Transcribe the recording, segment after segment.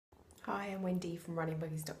Hi, I'm Wendy from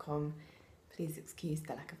runningbuggies.com. Please excuse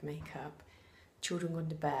the lack of makeup. Children gone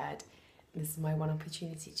to bed. This is my one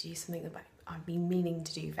opportunity to do something that I've been meaning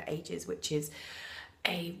to do for ages, which is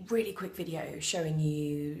a really quick video showing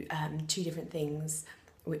you two different things,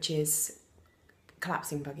 which is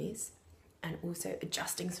collapsing buggies and also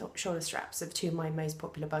adjusting shoulder straps of two of my most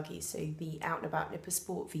popular buggies, so the Out and About Nipper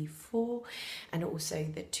Sport V4 and also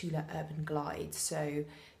the Thule Urban Glide. So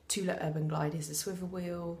Thule Urban Glide is a swivel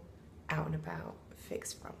wheel, Out and About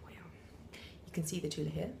fixed front wheel. You can see the Thule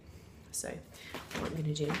here. So what I'm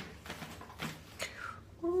going to do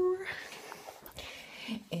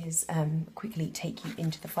is quickly take you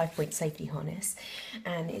into the 5-point safety harness,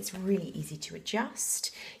 and it's really easy to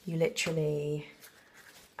adjust. You literally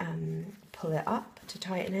pull it up to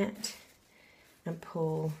tighten it and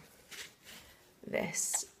pull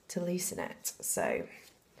this to loosen it. So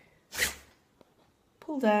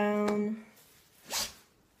pull down,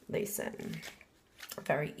 loosen,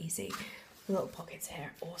 very easy. Little pockets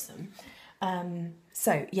here, awesome.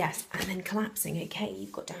 So yes, and then collapsing, okay,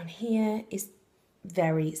 you've got down here is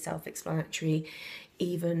very self-explanatory.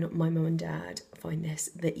 Even my mum and dad find this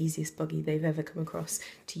the easiest buggy they've ever come across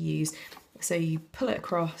to use. So you pull it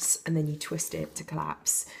across and then you twist it to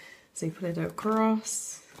collapse. So you pull it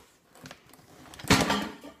across.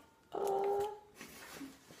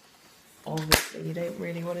 Obviously you don't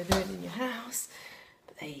really want to do it in your house,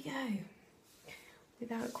 but there you go.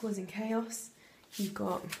 Without causing chaos, you've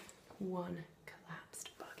got one collapsed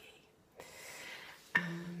buggy.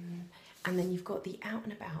 And then you've got the Out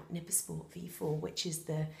and About Nipper Sport V4, which is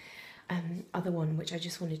the other one which I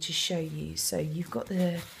just wanted to show you. So you've got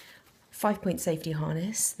the 5-point safety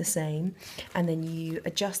harness, the same, and then you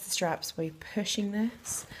adjust the straps by pushing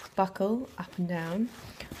this buckle up and down,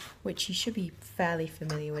 which you should be fairly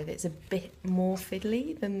familiar with. It's a bit more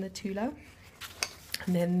fiddly than the Thule.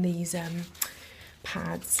 And then these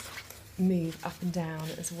pads move up and down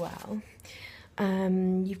as well.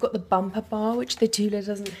 You've got the bumper bar, which the Thule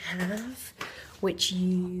doesn't have, which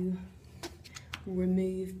you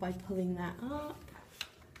remove by pulling that up,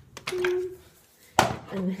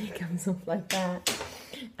 and then it comes off like that.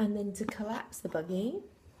 And then to collapse the buggy,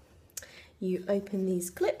 you open these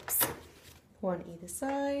clips, one either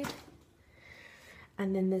side,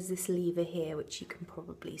 and then there's this lever here which you can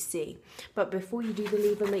probably see. But before you do the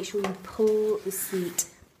lever, make sure you pull the seat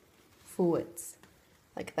forwards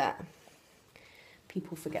like that.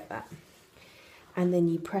 People forget that. And then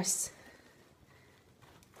you press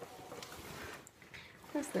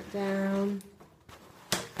that down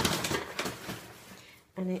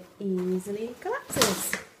and it easily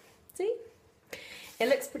collapses. See? It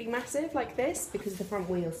looks pretty massive like this because the front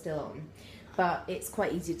wheel's still on, but it's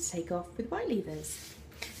quite easy to take off with white levers.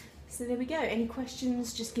 So there we go. Any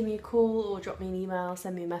questions, just give me a call or drop me an email,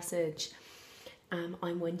 send me a message.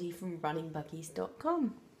 I'm Wendy from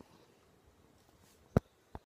runningbuggies.com.